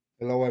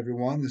Hello,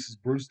 everyone. This is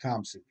Bruce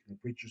Thompson from the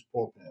Preacher's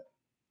Pulpit.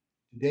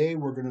 Today,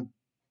 we're going to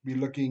be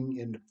looking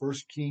into 1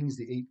 Kings,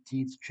 the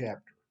 18th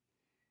chapter.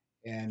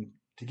 And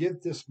to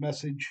give this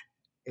message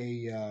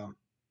a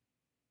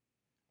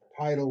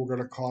title, we're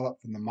going to call it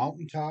From the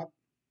Mountaintop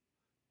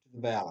to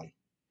the Valley,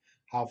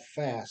 How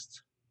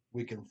Fast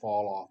We Can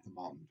Fall Off the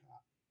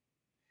Mountaintop.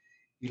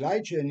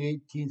 Elijah in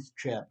the 18th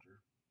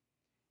chapter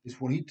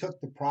is when he took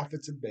the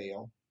prophets of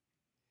Baal,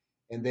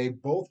 and they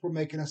both were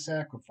making a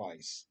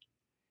sacrifice.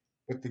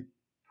 But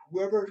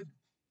whoever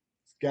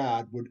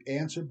God would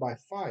answer by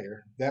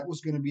fire, that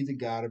was going to be the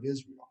God of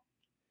Israel.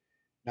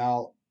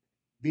 Now,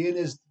 being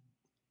as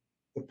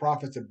the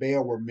prophets of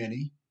Baal were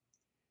many,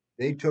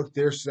 they took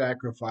their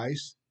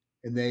sacrifice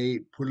and they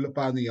put it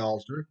upon the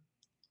altar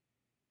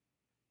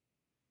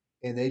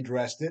and they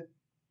dressed it.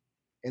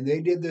 And they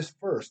did this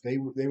first. They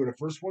were the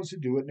first ones to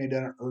do it, and they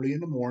done it early in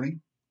the morning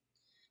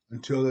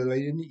until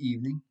late in the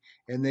evening.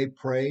 And they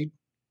prayed.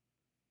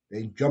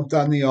 They jumped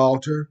on the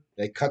altar.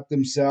 They cut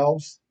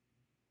themselves.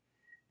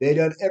 They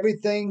done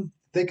everything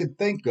they could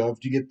think of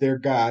to get their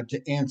God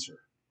to answer,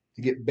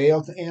 to get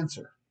Baal to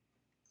answer.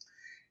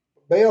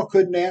 Baal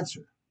couldn't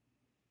answer.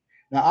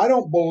 Now, I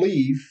don't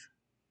believe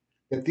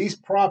that these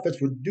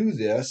prophets would do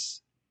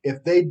this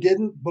if they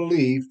didn't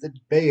believe that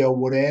Baal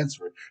would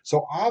answer it.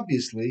 So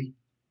obviously,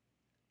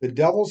 the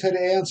devils had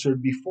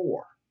answered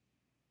before,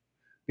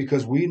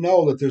 because we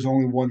know that there's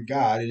only one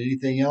God and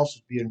anything else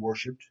that's being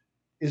worshipped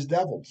is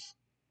devils.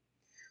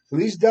 So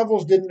these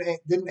devils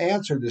didn't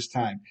answer this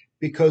time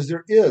because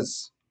there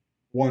is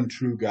one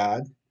true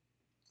God,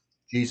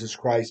 Jesus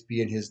Christ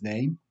being his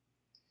name.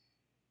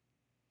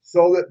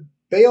 So that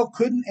Baal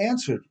couldn't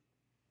answer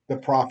the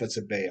prophets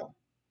of Baal.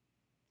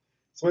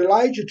 So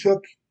Elijah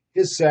took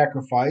his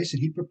sacrifice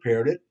and he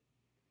prepared it.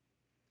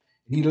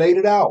 And he laid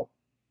it out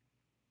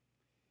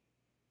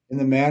in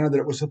the manner that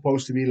it was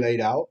supposed to be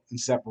laid out and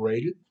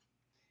separated.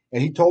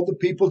 And he told the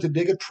people to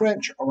dig a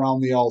trench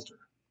around the altar.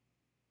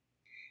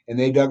 And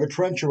they dug a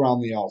trench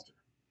around the altar.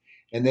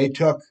 And they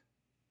took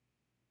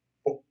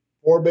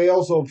 4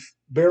 barrels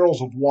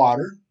of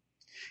water.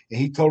 And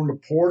he told them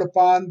to pour it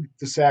upon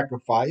the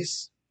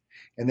sacrifice.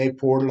 And they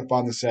poured it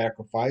upon the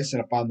sacrifice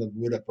and upon the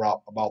wood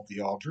about the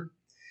altar,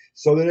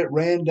 so that it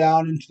ran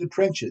down into the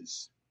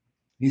trenches.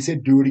 He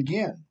said, do it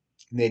again.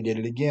 And they did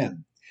it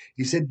again.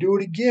 He said, do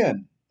it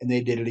again. And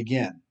they did it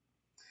again.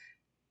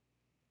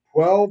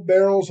 12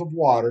 barrels of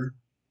water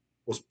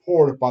was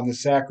poured upon the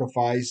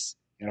sacrifice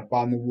and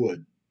upon the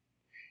wood,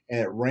 and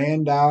it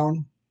ran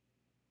down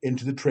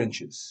into the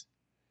trenches.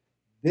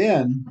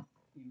 Then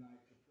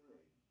Elijah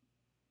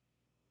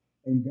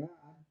prayed, and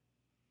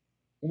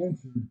God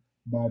answered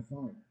by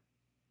fire.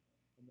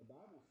 And the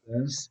Bible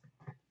says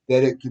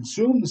that it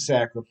consumed the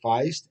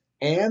sacrifice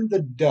and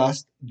the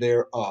dust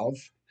thereof,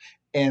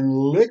 and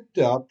licked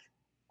up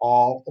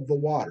all of the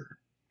water.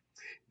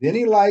 Then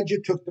Elijah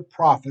took the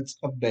prophets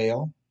of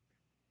Baal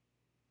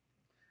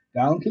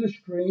down to the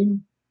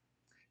stream,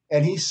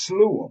 and he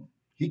slew them.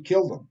 He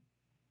killed them.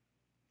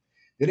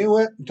 Then he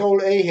went and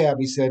told Ahab,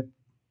 he said,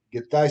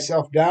 get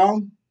thyself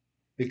down,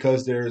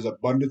 because there is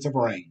abundance of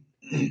rain.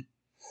 He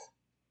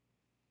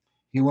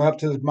went up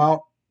to the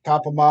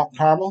top of Mount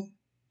Carmel,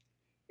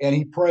 and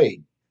he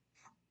prayed.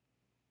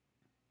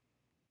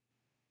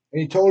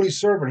 And he told his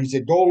servant, he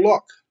said, go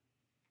look.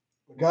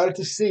 Look out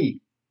to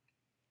sea.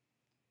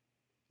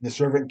 And the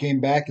servant came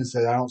back and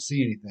said, I don't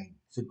see anything.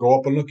 He said, go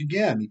up and look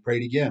again. He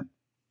prayed again.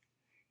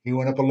 He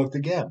went up and looked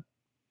again.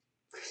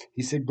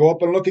 He said, go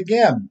up and look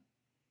again.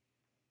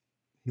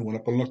 He went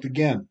up and looked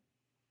again.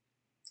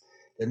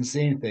 Didn't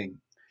see anything.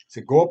 He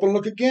said, go up and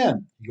look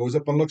again. He goes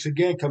up and looks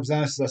again, comes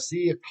down and says, I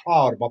see a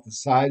cloud about the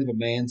size of a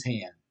man's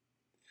hand.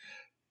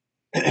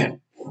 And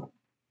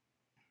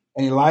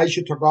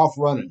Elisha took off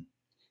running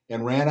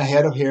and ran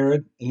ahead of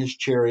Herod in his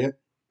chariot.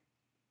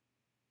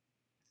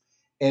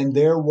 And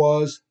there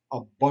was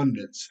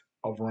abundance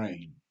of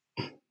rain.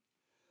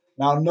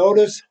 Now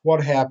notice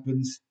what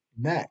happens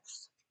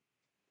next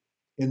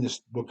in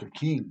this book of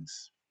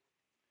Kings.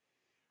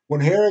 When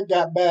Herod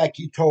got back,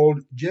 he told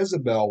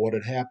Jezebel what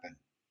had happened.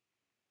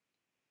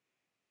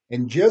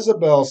 And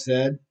Jezebel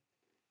said,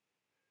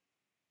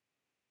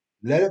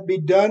 let it be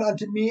done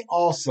unto me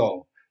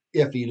also,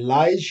 if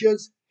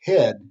Elijah's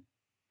head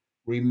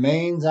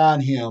remains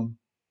on him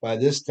by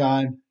this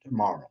time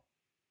tomorrow.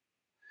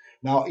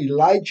 Now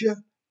Elijah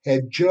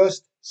had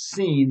just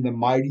seen the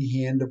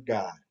mighty hand of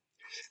God.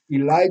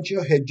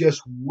 Elijah had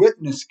just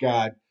witnessed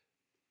God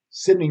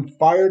sending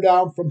fire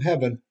down from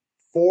heaven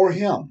for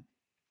him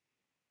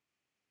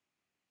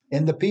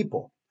and the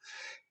people.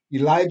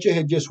 Elijah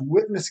had just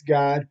witnessed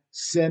God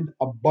send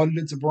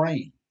abundance of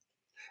rain.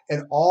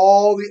 And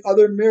all the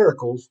other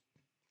miracles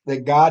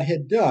that God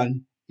had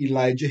done,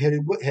 Elijah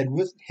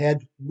had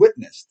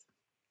witnessed.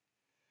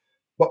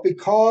 But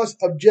because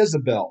of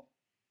Jezebel,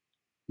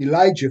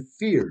 Elijah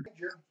feared,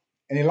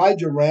 and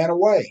Elijah ran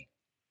away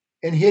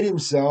and hid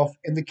himself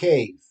in the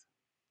cave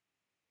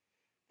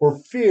for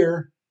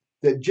fear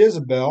that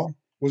Jezebel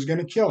was going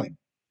to kill him.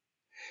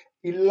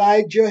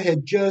 Elijah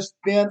had just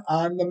been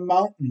on the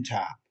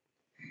mountaintop.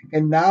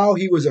 and now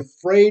he was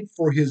afraid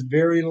for his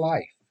very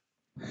life.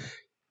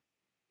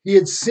 He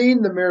had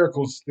seen the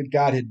miracles that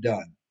God had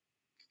done,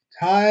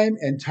 time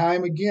and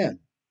time again.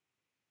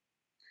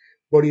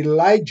 But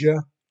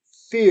Elijah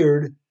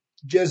feared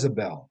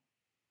Jezebel.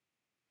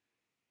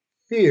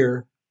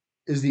 Fear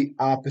is the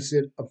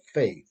opposite of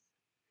faith.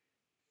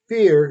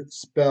 Fear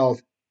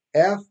spelled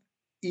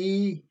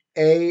Fear.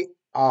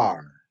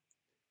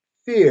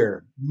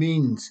 Fear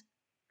means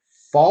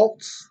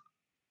false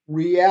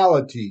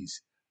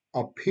realities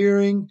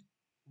appearing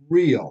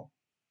real.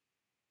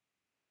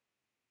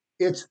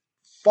 It's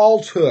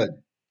falsehood.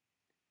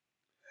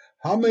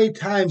 How many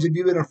times have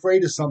you been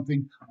afraid of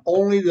something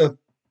only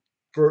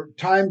for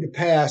time to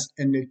pass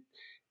and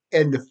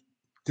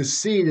to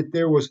see that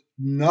there was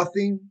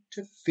nothing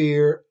to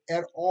fear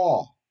at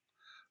all?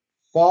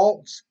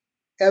 False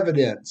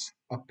evidence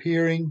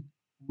appearing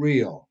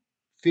real.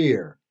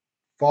 Fear.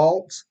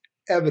 False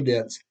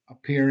evidence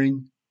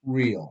appearing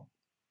real.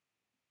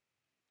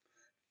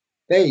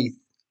 Faith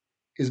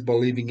is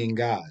believing in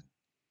God.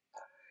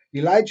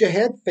 Elijah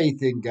had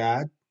faith in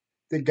God,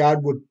 that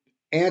God would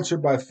answer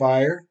by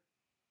fire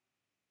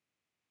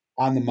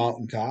on the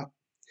mountaintop.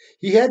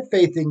 He had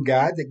faith in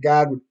God that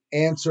God would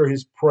answer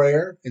his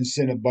prayer and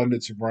send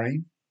abundance of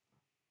rain.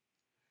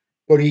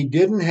 But he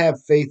didn't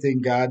have faith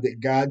in God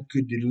that God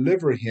could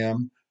deliver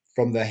him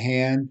from the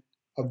hand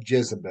of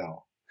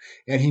Jezebel.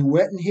 And he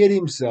went and hid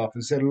himself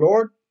and said,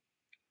 Lord,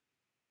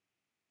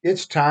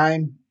 it's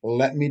time,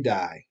 let me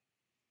die.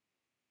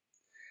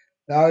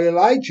 Now,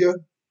 Elijah,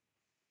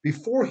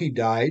 before he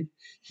died,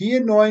 he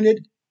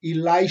anointed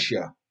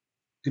Elisha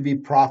to be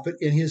prophet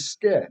in his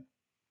stead.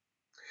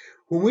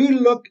 When we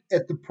look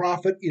at the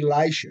prophet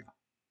Elisha,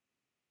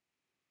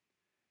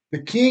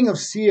 the king of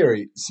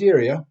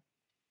Syria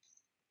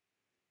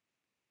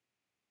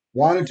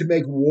wanted to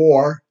make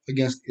war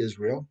against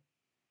Israel.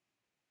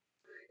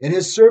 And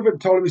his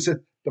servant told him, he said,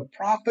 the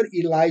prophet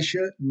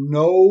Elisha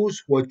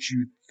knows what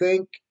you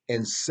think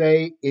and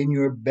say in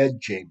your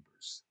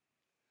bedchambers.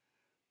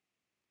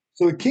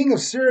 So the king of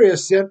Syria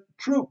sent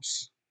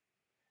troops,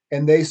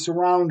 and they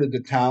surrounded the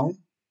town,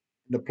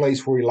 the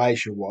place where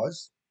Elisha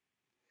was.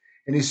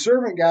 And his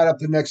servant got up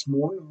the next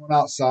morning and went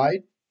outside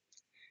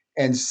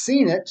and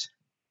seen it,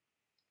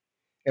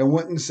 and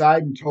went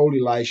inside and told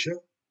Elisha,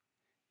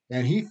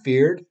 and he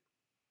feared,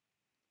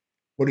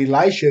 but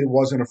Elisha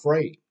wasn't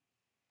afraid.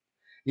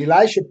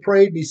 Elisha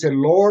prayed and he said,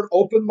 Lord,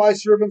 open my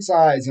servant's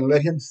eyes and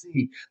let him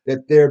see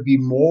that there be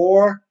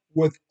more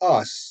with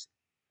us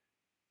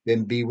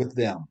than be with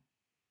them.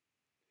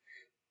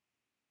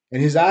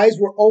 And his eyes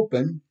were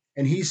open,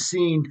 and he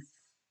seen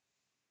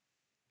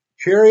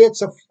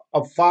chariots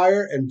of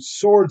fire and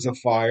swords of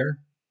fire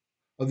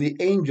of the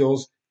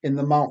angels in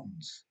the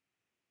mountains.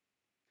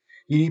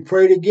 And he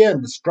prayed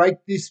again to strike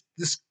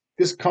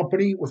this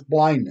company with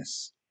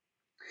blindness.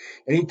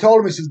 And he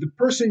told him, he says, the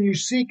person you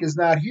seek is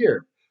not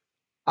here.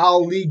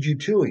 I'll lead you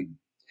to him.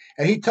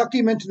 And he took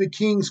him into the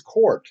king's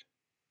court,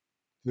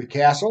 the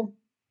castle.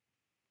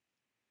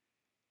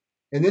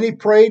 And then he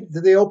prayed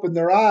that they opened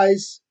their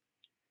eyes.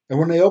 And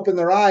when they opened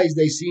their eyes,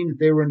 they seen that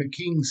they were in the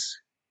king's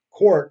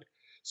court,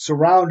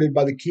 surrounded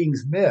by the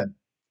king's men.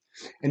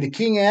 And the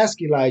king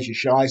asked Elijah,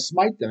 shall I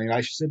smite them? And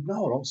Elisha said,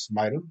 no, don't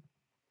smite them.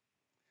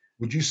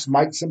 Would you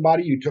smite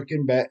somebody you took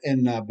in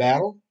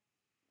battle?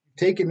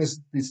 Taking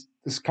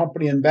this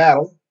company in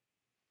battle,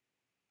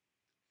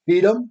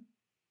 feed them,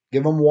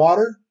 give them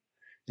water,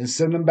 and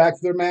send them back to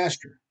their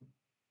master.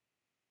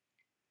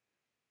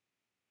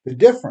 The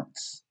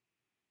difference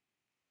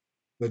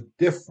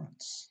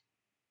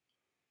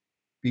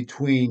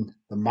between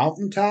the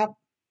mountaintop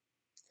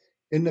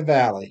and the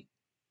valley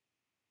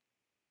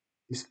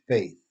is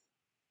faith.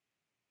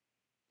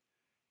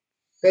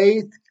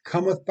 Faith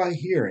cometh by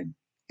hearing,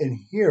 and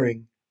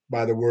hearing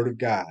by the word of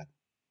God.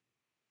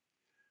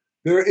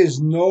 There is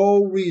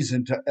no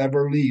reason to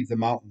ever leave the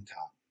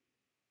mountaintop.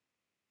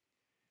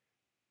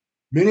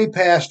 Many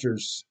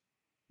pastors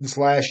this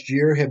last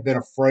year have been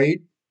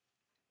afraid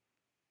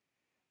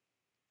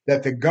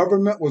that the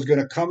government was going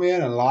to come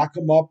in and lock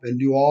them up and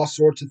do all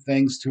sorts of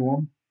things to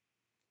them,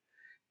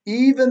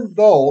 even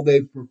though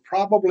they were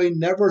probably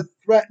never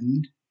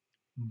threatened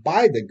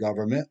by the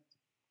government,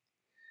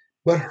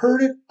 but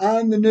heard it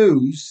on the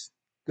news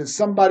that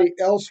somebody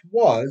else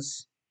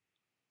was.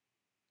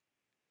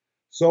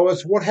 So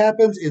it's what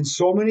happens in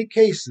so many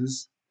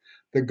cases.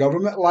 The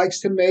government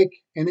likes to make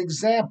an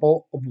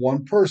example of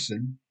one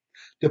person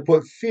to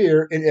put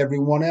fear in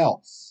everyone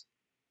else.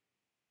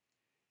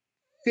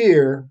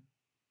 Fear,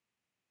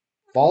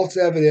 false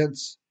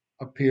evidence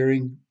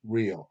appearing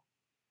real.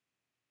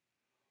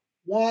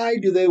 Why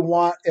do they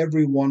want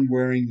everyone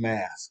wearing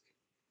masks?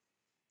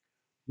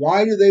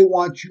 Why do they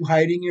want you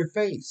hiding your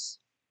face?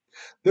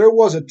 There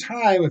was a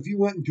time if you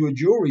went into a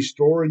jewelry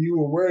store and you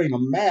were wearing a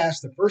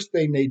mask, the first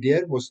thing they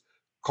did was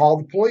call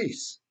the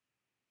police.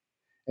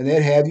 And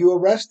they'd have you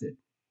arrested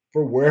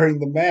for wearing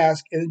the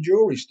mask in a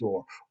jewelry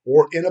store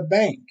or in a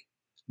bank.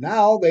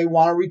 Now they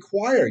want to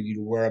require you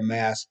to wear a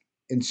mask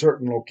in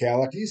certain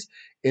localities,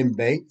 in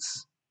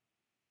banks,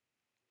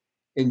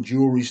 in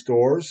jewelry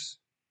stores,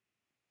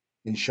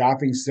 in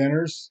shopping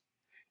centers,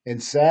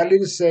 and sadly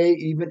to say,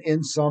 even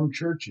in some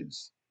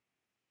churches.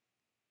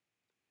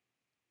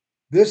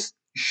 This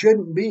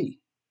shouldn't be.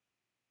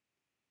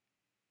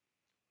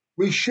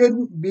 We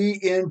shouldn't be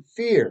in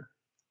fear.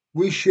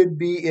 We should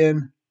be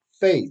in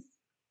faith.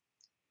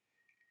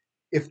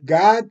 If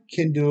God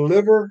can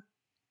deliver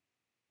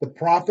the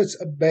prophets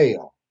of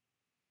Baal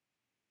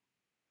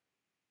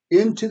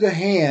into the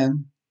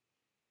hand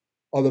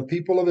of the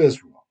people of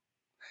Israel,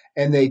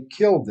 and they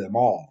killed them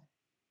all,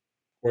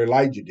 or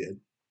Elijah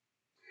did,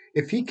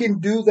 if he can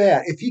do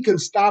that, if he can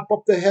stop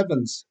up the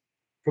heavens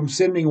from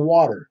sending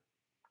water,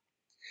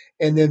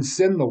 and then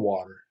send the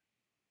water,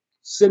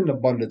 send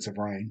abundance of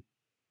rain,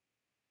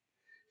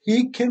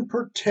 he can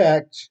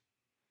protect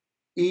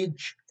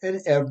each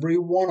and every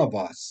one of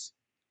us.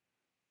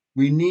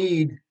 We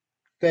need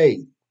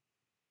faith.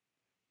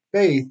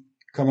 Faith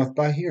cometh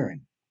by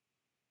hearing.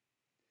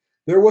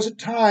 There was a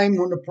time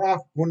when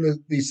the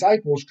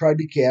disciples tried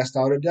to cast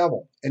out a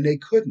devil, and they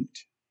couldn't.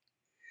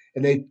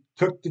 And they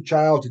took the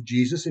child to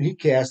Jesus, and he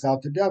cast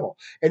out the devil.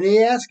 And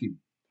they asked him,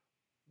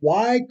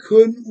 "Why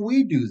couldn't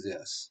we do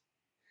this?"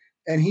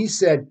 And he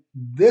said,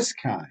 "This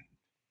kind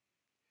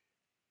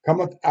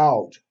cometh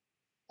out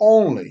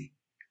only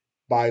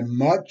by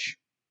much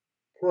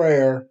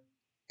prayer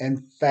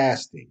and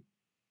fasting.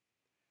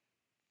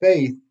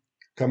 Faith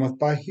cometh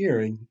by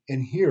hearing,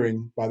 and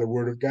hearing by the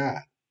word of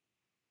God."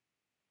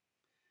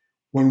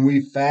 When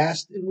we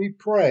fast and we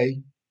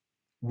pray,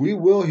 we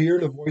will hear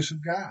the voice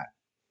of God.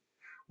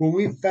 When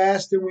we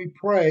fast and we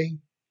pray,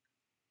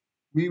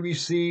 we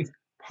receive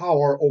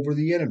power over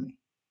the enemy.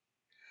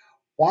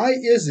 Why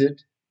is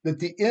it that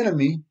the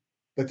enemy,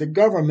 that the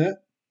government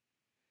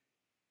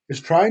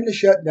is trying to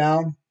shut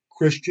down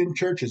Christian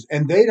churches?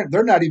 And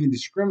they're not even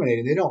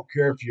discriminating. They don't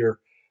care if you're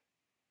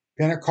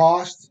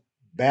Pentecost,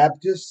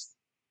 Baptist,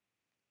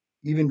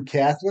 even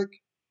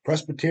Catholic,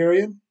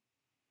 Presbyterian.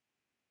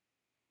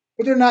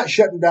 But they're not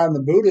shutting down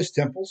the Buddhist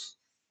temples.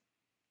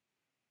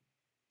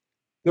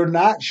 They're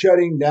not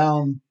shutting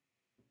down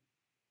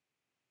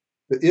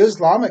the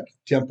Islamic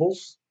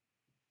temples.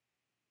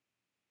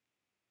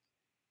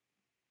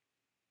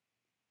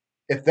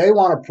 If they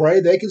want to pray,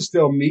 they can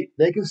still meet,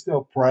 they can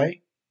still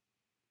pray.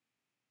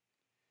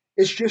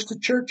 It's just the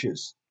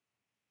churches.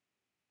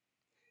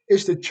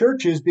 It's the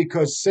churches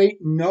because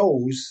Satan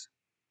knows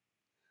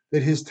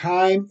that his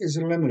time is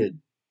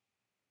limited.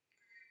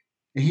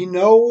 He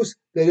knows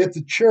that if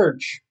the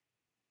church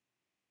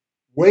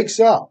wakes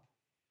up,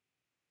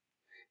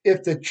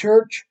 if the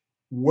church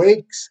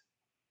wakes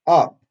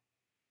up,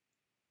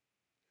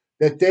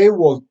 that they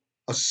will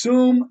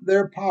assume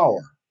their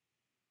power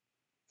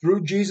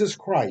through Jesus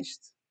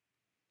Christ,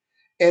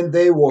 and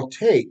they will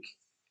take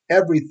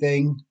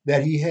everything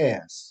that he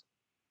has.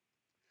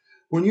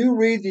 When you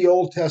read the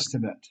Old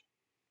Testament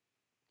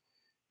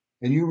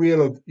and you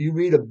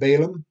read of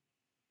Balaam,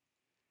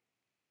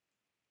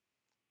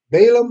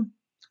 Balaam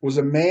was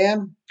a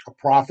man, a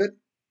prophet,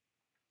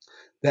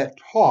 that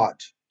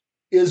taught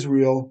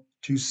Israel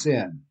to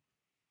sin.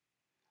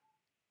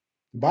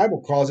 The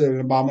Bible calls it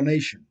an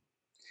abomination.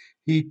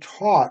 He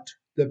taught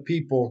the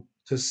people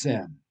to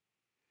sin.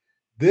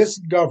 This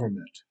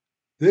government,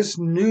 this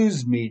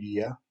news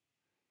media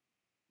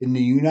in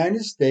the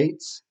United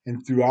States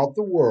and throughout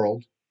the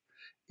world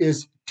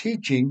is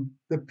teaching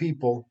the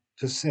people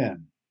to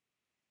sin.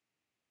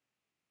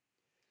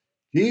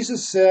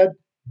 Jesus said,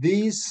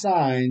 "These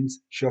signs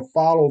shall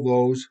follow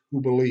those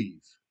who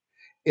believe.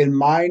 In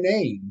my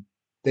name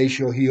they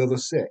shall heal the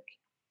sick.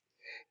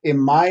 In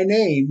my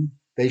name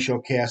they shall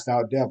cast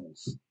out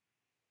devils."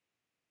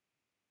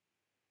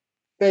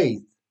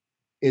 Faith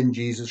in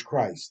Jesus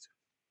Christ.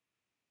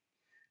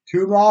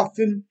 Too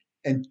often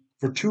and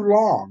for too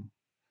long,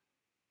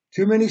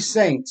 too many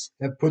saints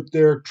have put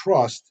their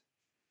trust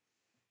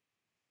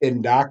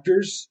in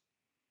doctors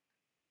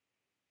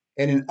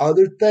and in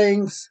other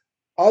things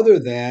other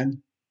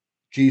than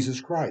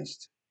Jesus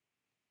Christ.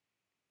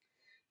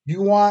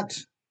 You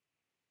want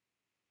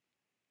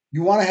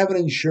to have an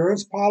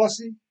insurance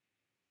policy?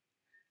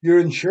 Your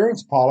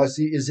insurance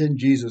policy is in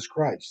Jesus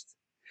Christ.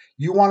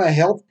 You want a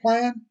health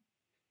plan?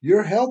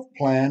 Your health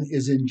plan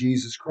is in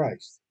Jesus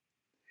Christ.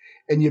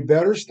 And you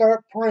better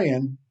start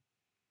praying,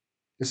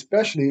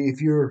 especially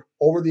if you're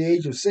over the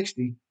age of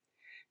 60.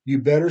 You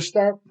better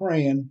start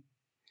praying,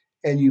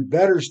 and you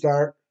better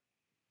start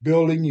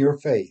building your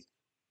faith,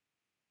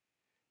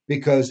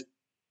 because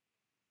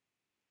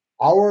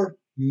our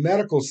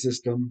medical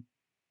system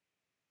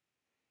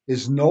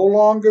is no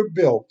longer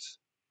built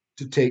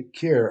to take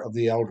care of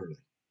the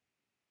elderly.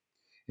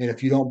 And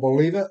if you don't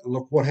believe it,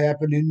 look what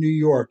happened in New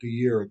York a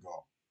year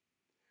ago.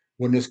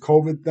 When this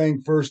COVID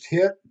thing first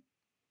hit,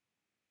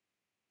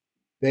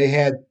 they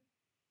had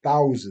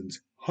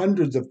thousands,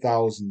 hundreds of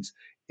thousands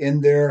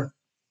in their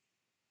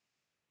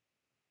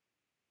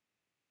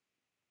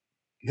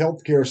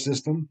healthcare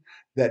system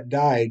that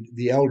died,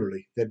 the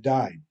elderly that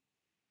died.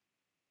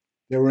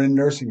 They were in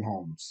nursing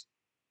homes.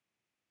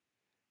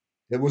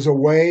 It was a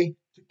way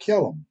to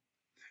kill them,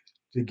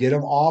 to get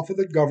them off of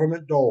the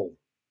government dole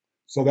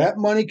So that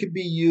money could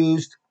be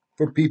used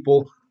for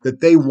people that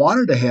they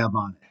wanted to have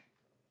on it.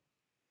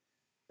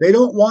 They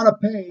don't want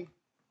to pay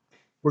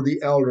for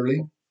the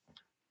elderly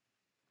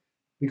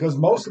because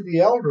most of the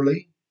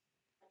elderly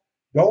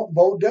don't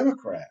vote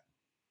Democrat.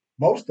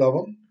 Most of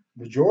them,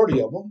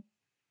 majority of them,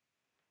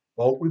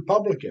 vote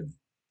Republican.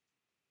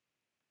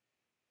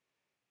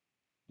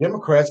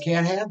 Democrats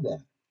can't have that.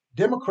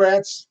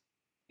 Democrats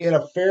in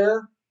a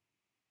fair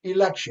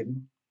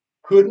election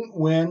couldn't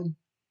win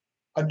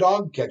a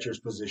dog catcher's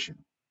position.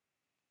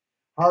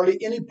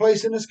 Hardly any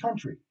place in this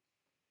country.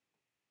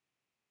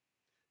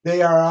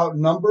 They are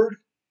outnumbered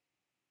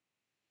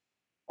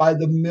by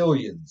the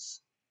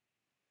millions.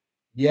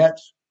 Yet,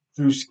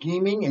 through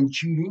scheming and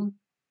cheating,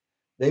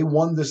 they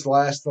won this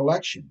last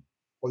election.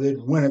 Or they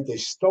didn't win it, they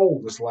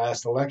stole this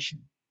last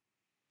election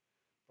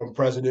from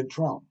President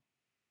Trump.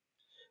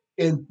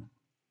 In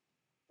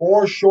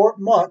 4 short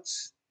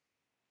months,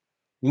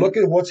 look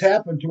at what's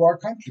happened to our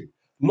country.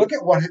 Look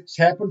at what has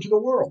happened to the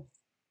world.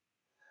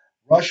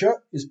 Russia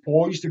is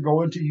poised to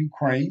go into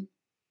Ukraine.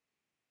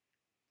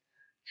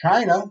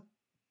 China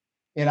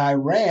and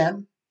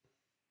Iran,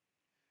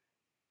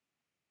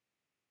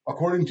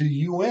 according to the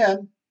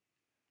UN,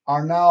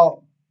 are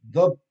now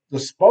the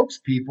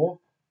spokespeople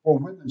for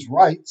women's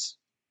rights.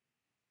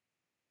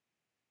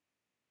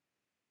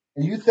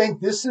 And you think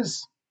this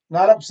is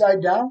not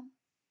upside down?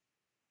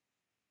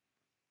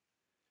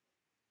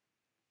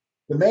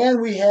 The man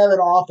we have in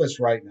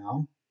office right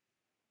now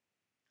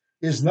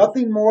is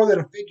nothing more than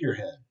a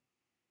figurehead.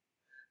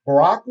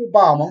 Barack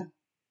Obama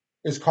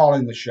is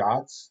calling the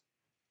shots,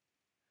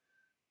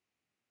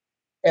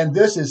 and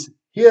this is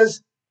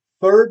his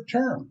 3rd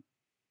term.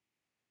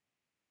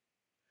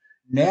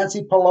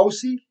 Nancy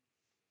Pelosi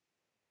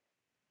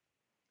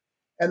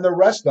and the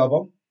rest of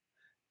them.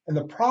 And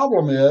the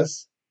problem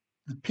is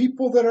the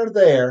people that are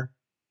there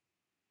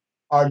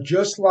are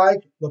just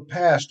like the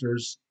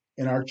pastors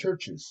in our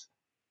churches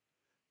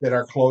that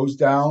are closed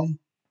down,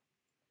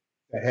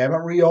 that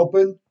haven't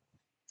reopened,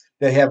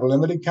 that have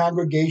limited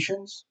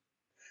congregations,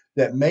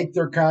 that make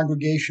their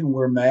congregation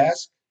wear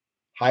masks,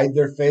 hide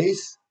their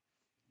face,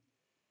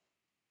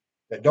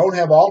 that don't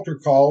have altar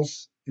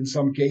calls in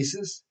some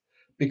cases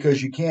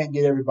because you can't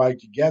get everybody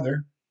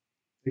together.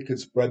 It could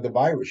spread the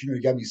virus. You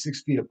got to be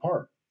 6 feet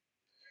apart.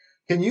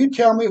 Can you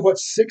tell me what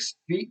 6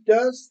 feet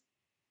does?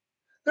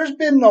 There's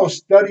been no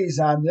studies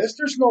on this.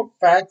 There's no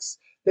facts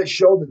that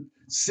show that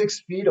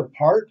 6 feet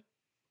apart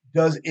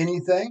does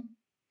anything.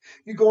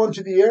 You go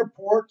into the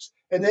airports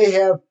and they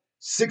have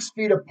 6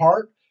 feet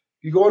apart.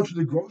 You go into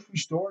the grocery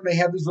store and they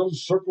have these little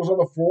circles on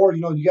the floor.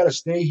 You got to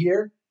stay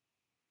here.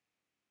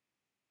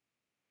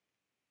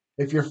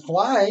 If you're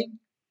flying,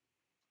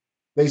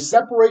 they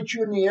separate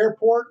you in the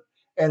airport.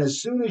 And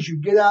as soon as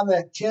you get on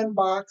that tin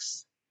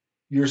box,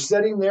 you're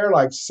sitting there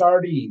like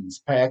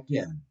sardines packed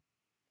in,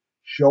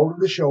 shoulder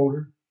to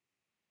shoulder.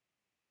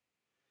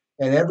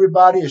 And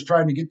everybody is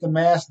trying to get the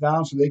mask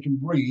down so they can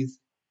breathe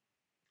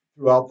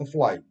throughout the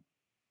flight.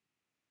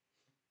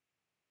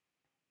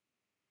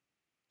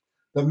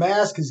 The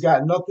mask has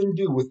got nothing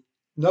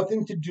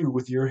to do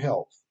with your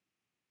health.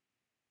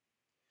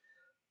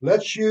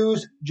 Let's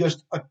use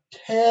just a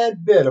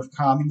tad bit of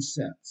common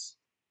sense.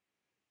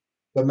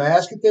 The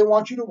mask that they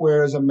want you to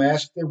wear is a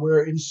mask they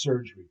wear in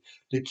surgery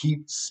to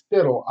keep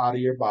spittle out of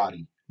your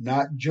body,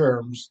 not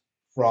germs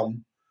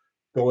from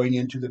going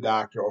into the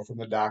doctor or from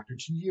the doctor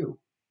to you.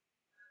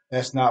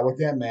 That's not what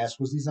that mask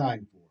was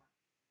designed for.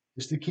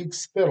 It's to keep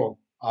spittle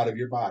out of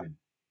your body.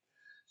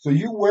 So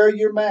you wear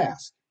your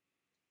mask.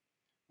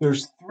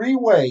 There's 3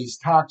 ways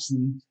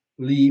toxins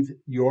leave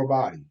your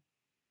body.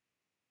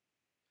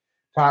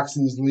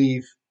 Toxins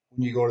leave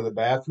when you go to the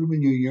bathroom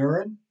in your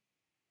urine,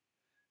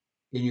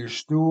 in your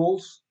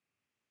stools,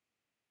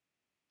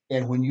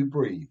 and when you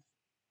breathe.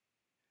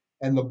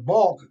 And the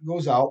bulk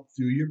goes out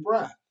through your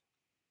breath.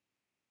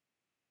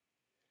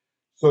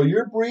 So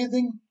you're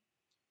breathing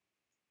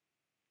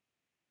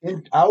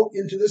out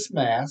into this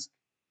mask,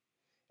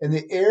 and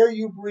the air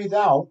you breathe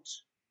out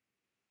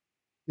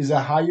is a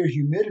higher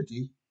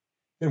humidity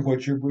than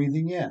what you're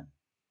breathing in.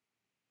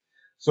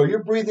 So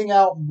you're breathing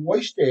out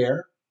moist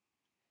air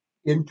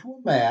into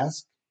a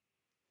mask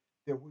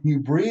that when you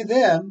breathe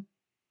in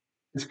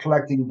is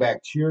collecting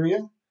bacteria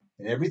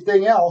and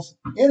everything else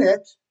in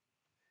it,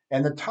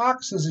 and the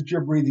toxins that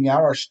you're breathing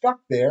out are stuck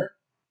there.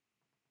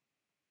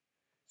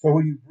 So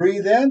when you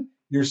breathe in,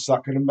 you're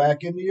sucking them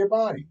back into your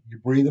body. You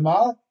breathe them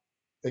out,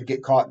 they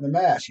get caught in the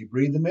mask. You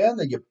breathe them in,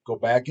 go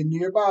back into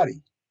your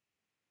body.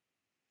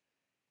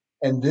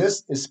 And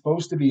this is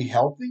supposed to be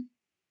healthy.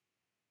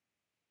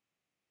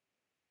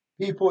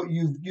 People,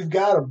 you've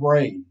got a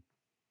brain.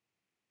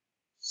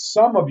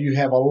 Some of you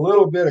have a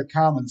little bit of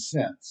common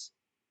sense.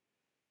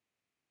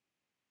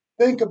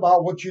 Think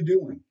about what you're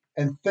doing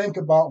and think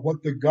about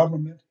what the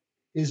government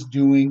is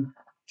doing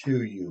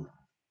to you.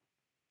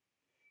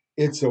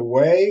 It's a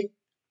way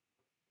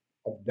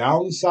of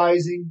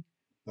downsizing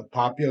the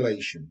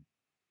population.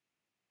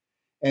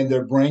 And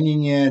they're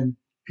bringing in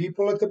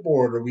people at the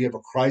border. We have a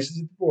crisis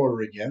at the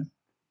border again.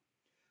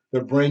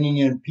 They're bringing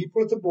in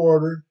people at the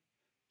border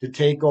to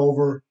take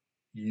over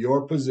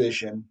your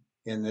position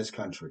in this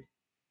country.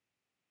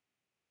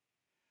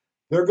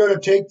 They're going to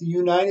take the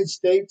United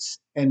States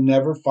and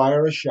never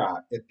fire a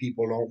shot if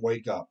people don't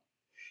wake up.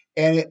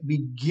 And it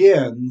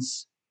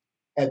begins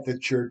at the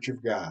church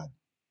of God.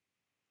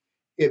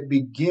 It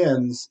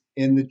begins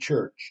in the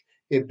church.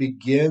 It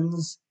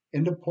begins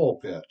in the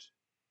pulpit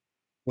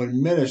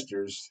when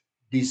ministers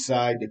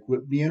decide to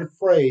quit being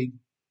afraid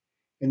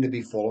and to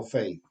be full of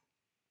faith.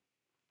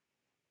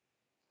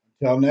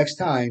 Until next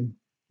time,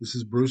 this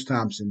is Bruce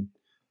Thompson,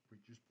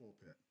 Preacher's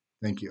Pulpit.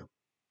 Thank you.